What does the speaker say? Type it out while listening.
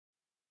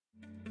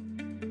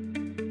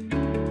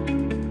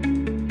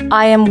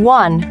I am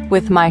one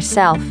with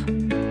myself.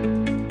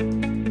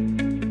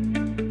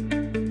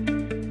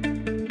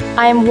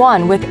 I am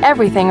one with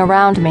everything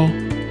around me.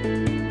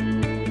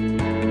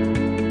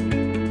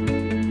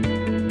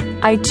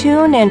 I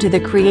tune into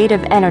the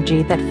creative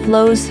energy that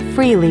flows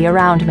freely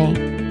around me.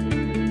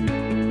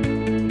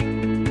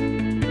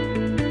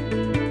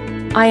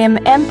 I am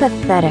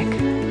empathetic.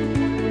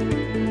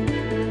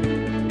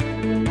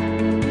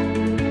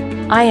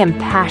 I am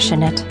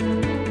passionate.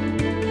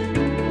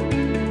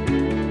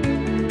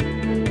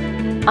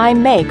 I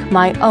make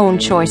my own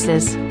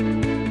choices.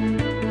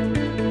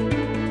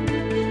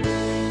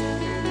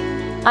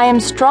 I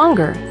am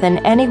stronger than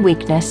any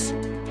weakness.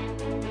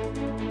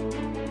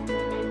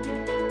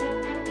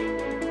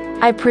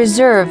 I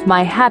preserve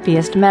my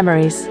happiest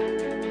memories.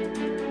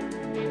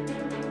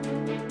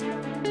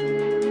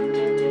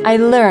 I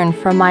learn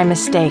from my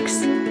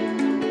mistakes.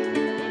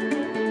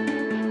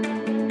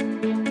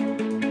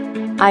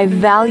 I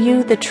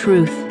value the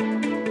truth.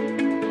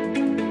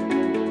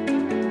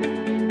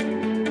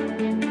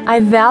 I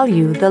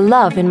value the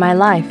love in my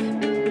life.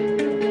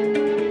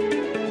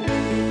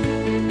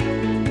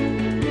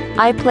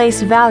 I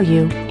place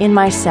value in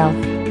myself.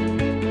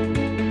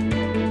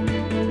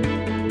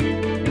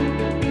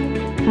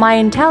 My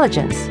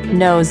intelligence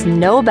knows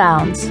no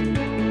bounds.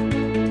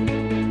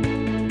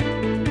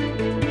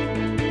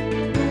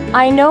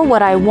 I know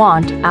what I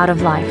want out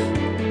of life.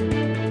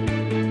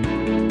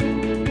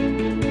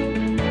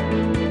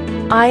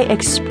 I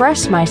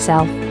express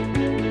myself.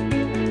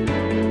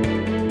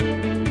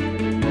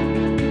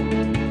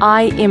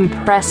 I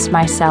impress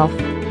myself.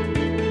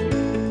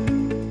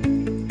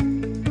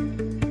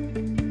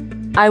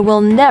 I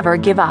will never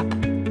give up.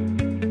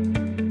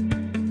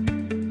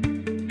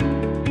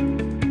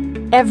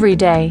 Every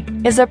day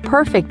is a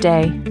perfect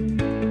day.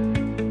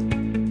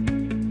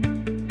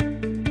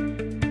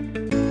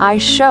 I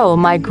show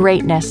my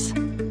greatness.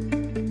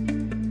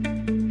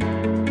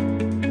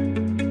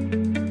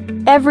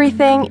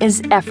 Everything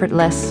is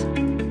effortless.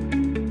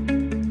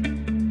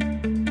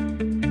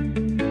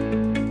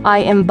 I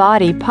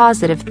embody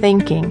positive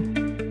thinking.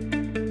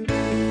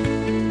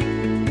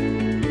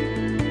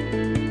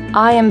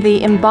 I am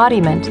the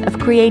embodiment of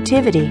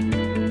creativity.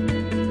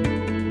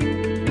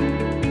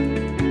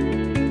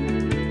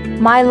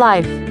 My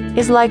life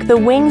is like the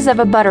wings of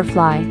a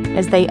butterfly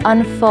as they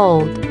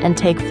unfold and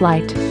take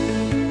flight.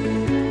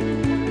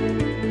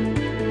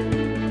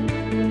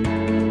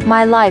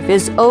 My life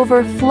is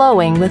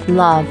overflowing with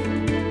love.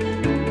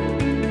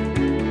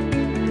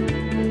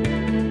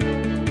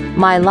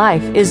 My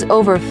life is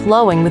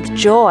overflowing with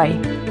joy.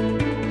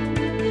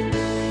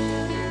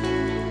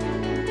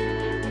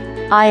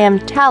 I am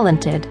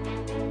talented.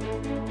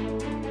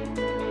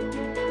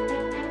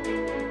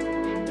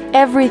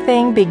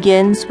 Everything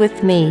begins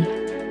with me.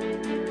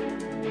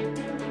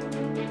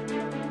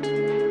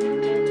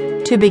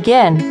 To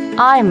begin,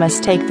 I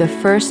must take the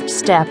first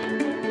step.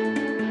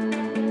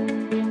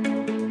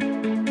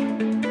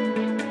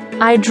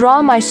 I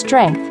draw my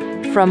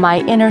strength from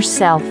my inner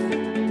self.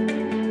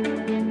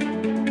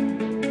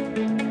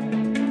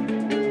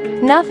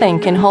 Nothing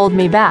can hold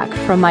me back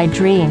from my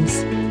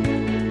dreams.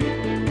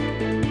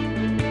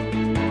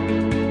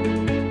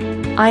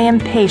 I am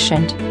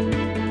patient.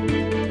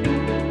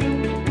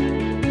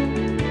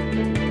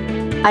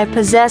 I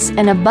possess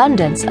an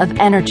abundance of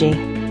energy.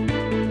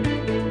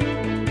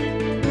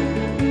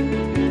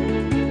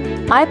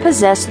 I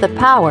possess the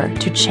power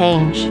to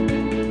change.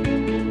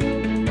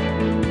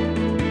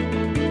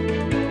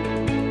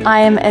 I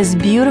am as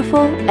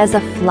beautiful as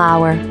a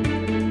flower.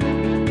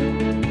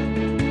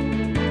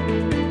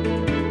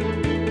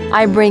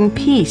 I bring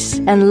peace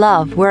and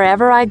love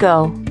wherever I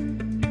go.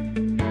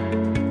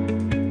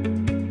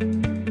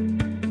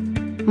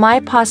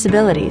 My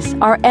possibilities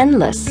are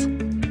endless.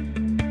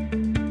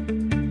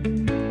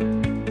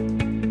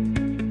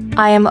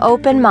 I am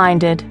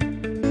open-minded.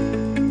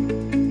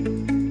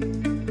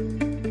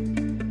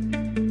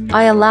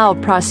 I allow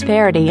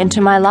prosperity into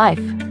my life.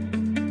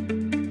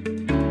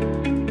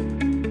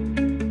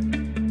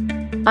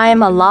 I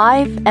am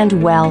alive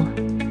and well.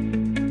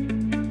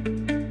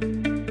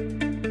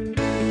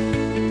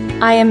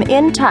 I am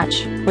in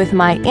touch with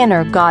my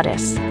inner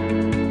goddess.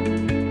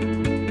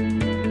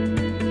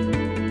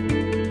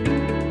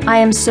 I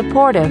am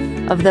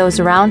supportive of those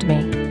around me.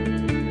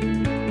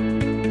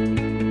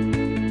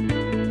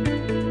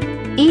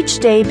 Each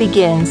day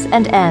begins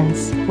and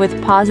ends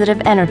with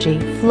positive energy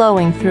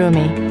flowing through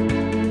me.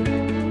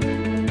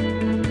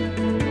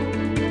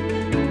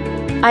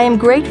 I am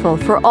grateful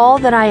for all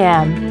that I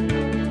am.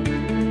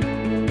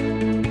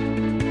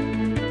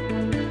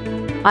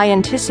 I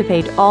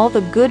anticipate all the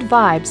good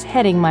vibes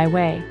heading my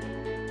way.